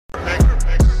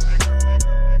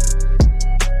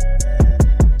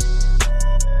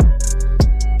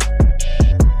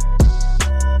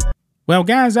Well,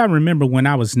 guys, I remember when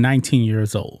I was 19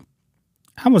 years old.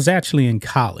 I was actually in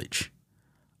college.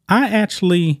 I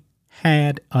actually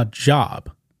had a job.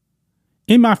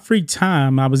 In my free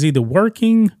time, I was either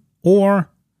working or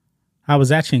I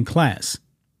was actually in class.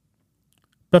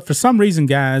 But for some reason,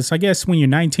 guys, I guess when you're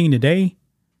 19 today,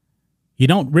 you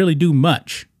don't really do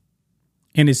much.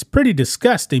 And it's pretty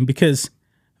disgusting because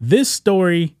this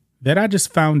story that I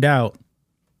just found out,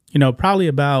 probably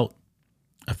about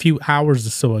a few hours or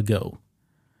so ago,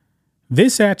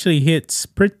 this actually hits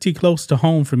pretty close to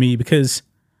home for me because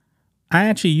I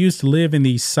actually used to live in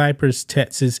the Cypress,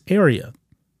 Texas area.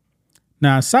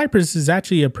 Now, Cypress is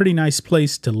actually a pretty nice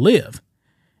place to live.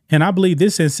 And I believe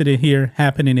this incident here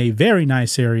happened in a very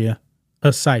nice area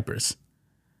of Cypress.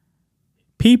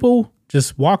 People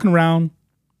just walking around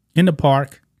in the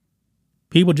park.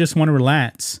 People just want to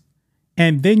relax.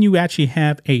 And then you actually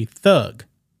have a thug,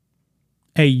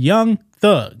 a young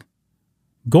thug,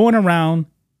 going around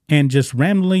and just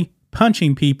randomly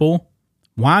punching people.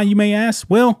 Why, you may ask?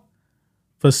 Well,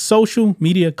 for social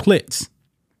media clicks.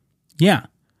 Yeah,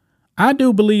 I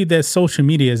do believe that social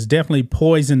media has definitely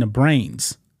poisoned the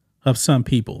brains of some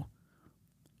people.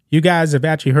 You guys have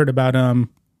actually heard about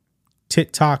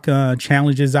TikTok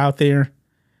challenges out there.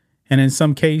 And in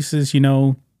some cases,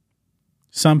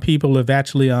 some people have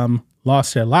actually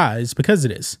lost their lives because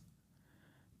of this.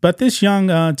 But this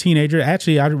young teenager,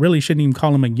 actually, I really shouldn't even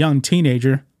call him a young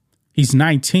teenager. He's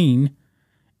 19,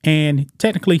 and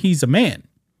technically he's a man.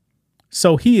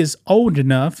 So he is old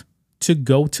enough to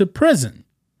go to prison.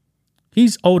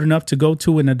 He's old enough to go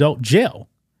to an adult jail.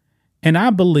 And I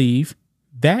believe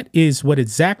that is what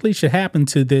exactly should happen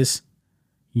to this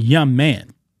young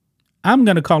man. I'm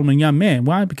going to call him a young man.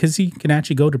 Why? Because he can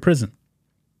actually go to prison.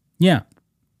 Yeah.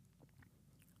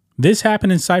 This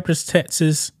happened in Cypress,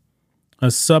 Texas,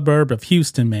 a suburb of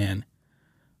Houston, man.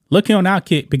 Looking on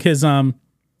Outkick because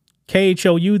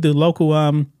KHOU, the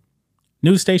local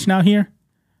news station out here,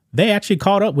 they actually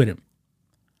caught up with him.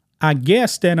 I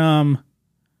guess that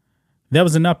there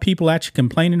was enough people actually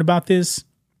complaining about this.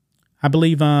 I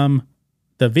believe the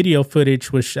video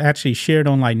footage was actually shared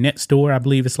on like Nextdoor. I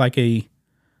believe it's like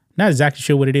not exactly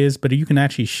sure what it is, but you can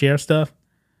actually share stuff.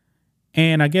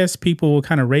 And I guess people were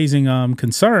kind of raising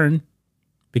concern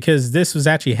because this was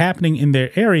actually happening in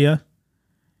their area.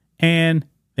 And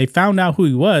they found out who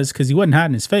he was because he wasn't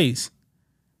hiding his face.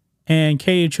 And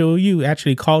KHOU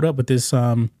actually called up with this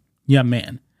young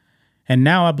man. And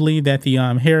now I believe that the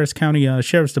Harris County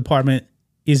Sheriff's Department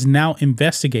is now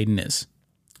investigating this.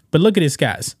 But look at this,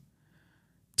 guys.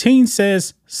 Teen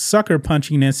says sucker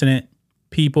punching incident,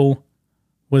 people,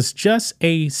 was just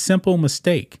a simple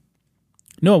mistake.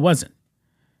 No, it wasn't.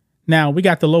 Now, we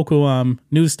got the local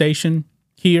news station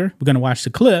here. We're going to watch the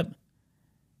clip.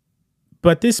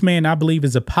 But this man, I believe,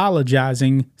 is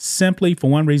apologizing simply for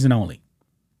one reason only.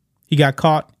 He got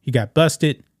caught. He got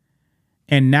busted.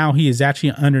 And now he is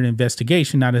actually under an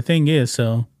investigation. Now, the thing is,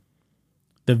 so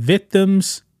the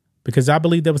victims, because I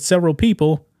believe there were several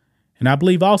people, and I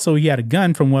believe also he had a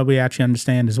gun from what we actually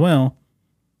understand as well,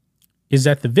 is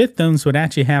that the victims would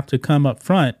actually have to come up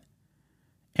front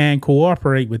and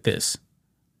cooperate with this.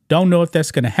 Don't know if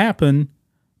that's going to happen,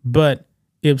 but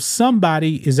if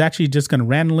somebody is actually just going to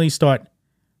randomly start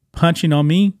punching on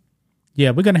me, yeah,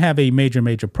 we're going to have a major,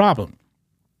 major problem.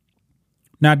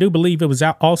 Now, I do believe it was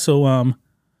also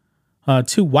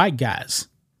two white guys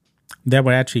that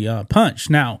were actually punched.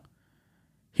 Now,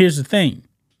 here's the thing.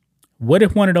 What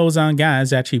if one of those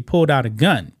guys actually pulled out a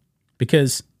gun?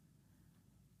 Because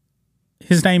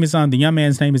his name is the young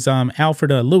man's name is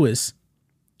Alford Lewis.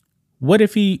 What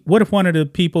if one of the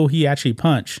people he actually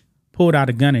punched pulled out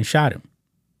a gun and shot him?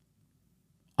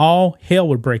 All hell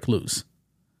would break loose.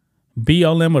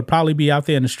 BLM would probably be out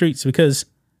there in the streets because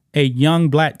a young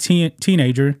black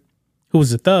teenager, who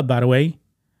was a thug, by the way,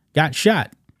 got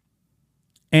shot.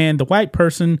 And the white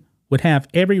person would have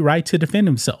every right to defend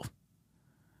himself.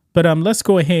 But let's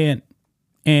go ahead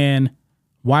and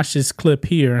watch this clip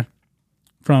here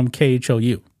from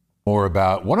KHOU. More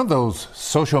about one of those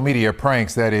social media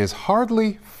pranks that is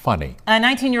hardly funny. A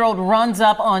 19-year-old runs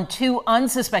up on two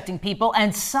unsuspecting people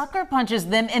and sucker punches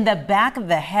them in the back of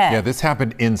the head. Yeah, this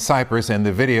happened in Cypress, and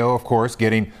the video, of course,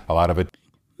 getting a lot of it.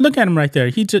 Look at him right there.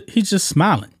 He's just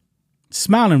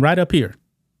smiling right up here.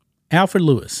 Alford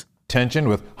Lewis. Tension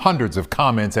with hundreds of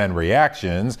comments and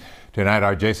reactions. Tonight,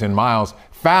 our Jason Miles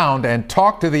found and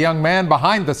talked to the young man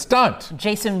behind the stunt.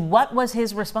 Jason, what was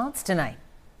his response tonight?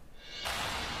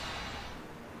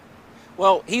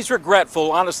 Well, he's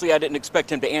regretful. Honestly, I didn't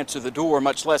expect him to answer the door,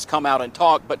 much less come out and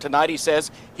talk. But tonight he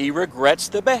says he regrets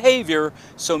the behavior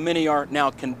so many are now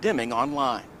condemning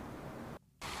online.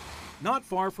 not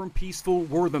far from peaceful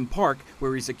Wortham Park,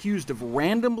 where he's accused of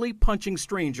randomly punching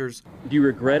strangers. Do you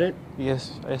regret it?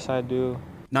 Yes, I do.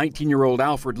 19-year-old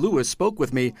Alford Lewis spoke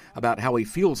with me about how he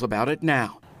feels about it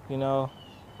now. You know,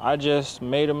 I just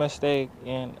made a mistake,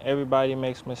 and everybody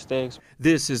makes mistakes.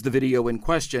 This is the video in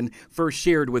question, first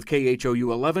shared with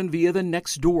KHOU 11 via the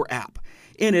Nextdoor app.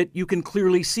 In it, you can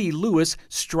clearly see Lewis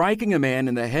striking a man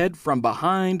in the head from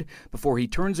behind before he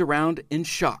turns around in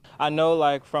shock. I know,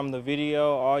 like, from the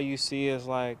video, all you see is,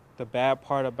 like, the bad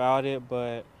part about it,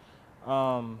 but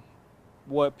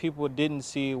what people didn't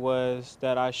see was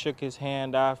that I shook his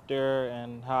hand after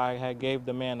and how I had gave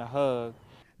the man a hug.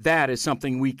 That is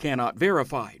something we cannot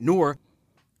verify, nor...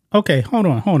 Okay, hold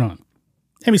on.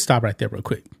 Let me stop right there real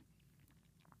quick.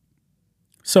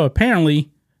 So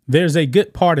apparently, there's a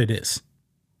good part of this.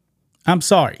 I'm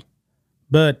sorry,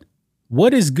 but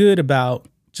what is good about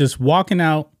just walking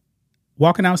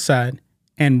outside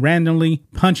and randomly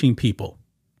punching people?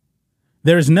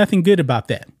 There is nothing good about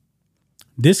that.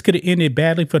 This could have ended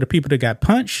badly for the people that got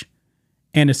punched.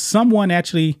 And if someone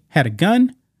actually had a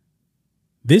gun,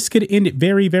 this could have ended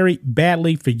very, very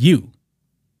badly for you.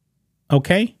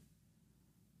 Okay?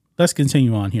 Let's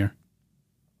continue on here.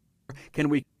 Can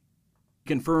we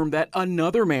confirm that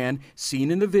another man seen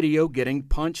in the video getting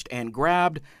punched and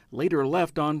grabbed later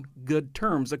left on good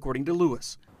terms, according to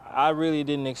Lewis? I really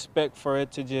didn't expect for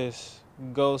it to just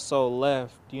go so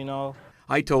left, you know?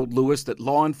 I told Lewis that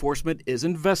law enforcement is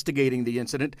investigating the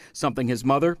incident, something his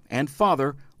mother and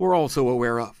father were also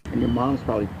aware of. And your mom's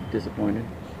probably disappointed.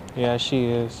 Yeah, she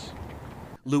is.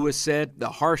 Lewis said the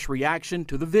harsh reaction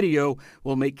to the video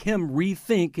will make him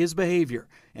rethink his behavior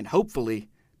and hopefully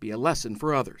be a lesson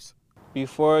for others.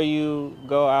 Before you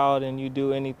go out and you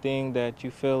do anything that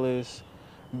you feel is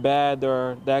bad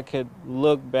or that could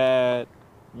look bad,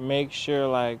 make sure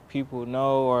like people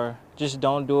know, or just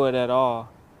don't do it at all.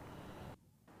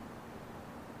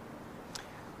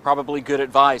 Probably good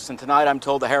advice. And tonight I'm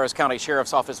told the Harris County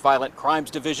Sheriff's Office Violent Crimes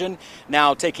Division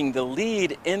now taking the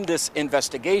lead in this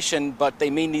investigation, but they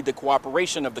may need the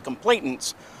cooperation of the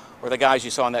complainants or the guys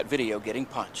you saw in that video getting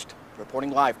punched.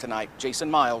 Reporting live tonight, Jason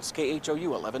Miles,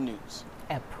 KHOU 11 News.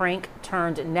 A prank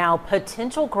turned now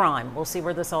potential crime. We'll see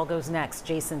where this all goes next.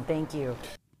 Jason, thank you.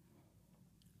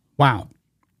 Wow.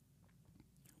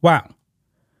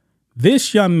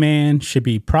 This young man should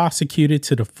be prosecuted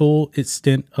to the full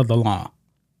extent of the law.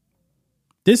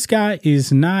 This guy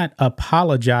is not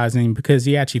apologizing because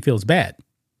he actually feels bad.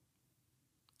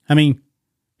 I mean,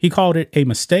 he called it a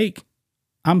mistake.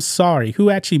 I'm sorry. Who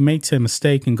actually makes a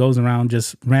mistake and goes around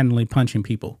just randomly punching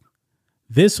people?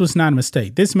 This was not a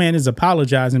mistake. This man is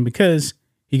apologizing because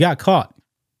he got caught.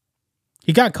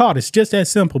 He got caught. It's just that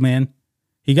simple, man.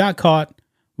 He got caught.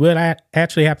 We'll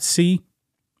actually have to see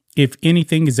if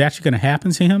anything is actually going to happen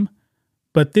to him.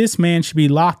 But this man should be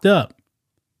locked up.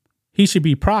 He should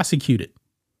be prosecuted.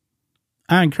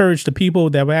 I encourage the people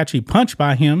that were actually punched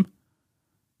by him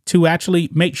to actually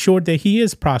make sure that he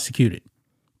is prosecuted,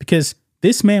 because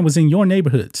this man was in your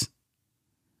neighborhoods.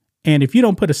 And if you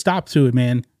don't put a stop to it,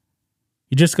 man,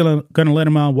 you're just gonna let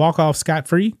him walk off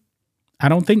scot-free? I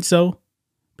don't think so,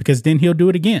 because then he'll do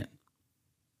it again.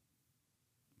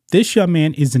 This young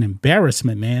man is an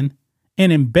embarrassment, man.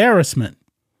 An embarrassment.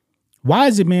 Why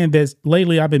is it, man, that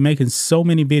lately I've been making so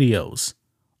many videos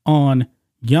on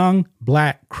young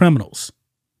black criminals?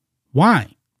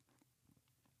 Why?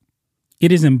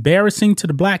 It is embarrassing to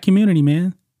the black community,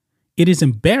 man. It is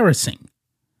embarrassing.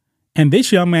 And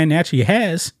this young man actually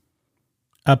has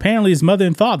apparently his mother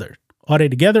and father. Are they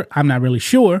together? I'm not really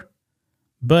sure.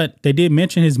 But they did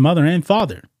mention his mother and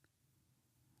father.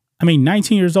 I mean,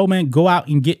 19 years old, man, go out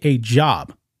and get a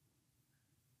job.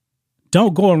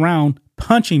 Don't go around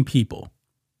punching people.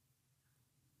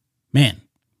 Man,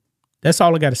 that's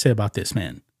all I got to say about this,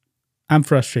 man. I'm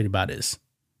frustrated by this.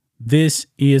 This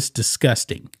is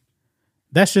disgusting.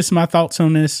 That's just my thoughts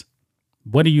on this.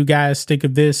 What do you guys think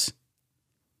of this?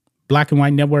 Black and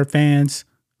White Network fans,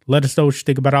 let us know what you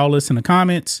think about all this in the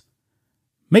comments.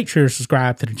 Make sure to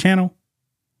subscribe to the channel.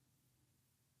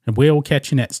 And we'll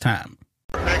catch you next time.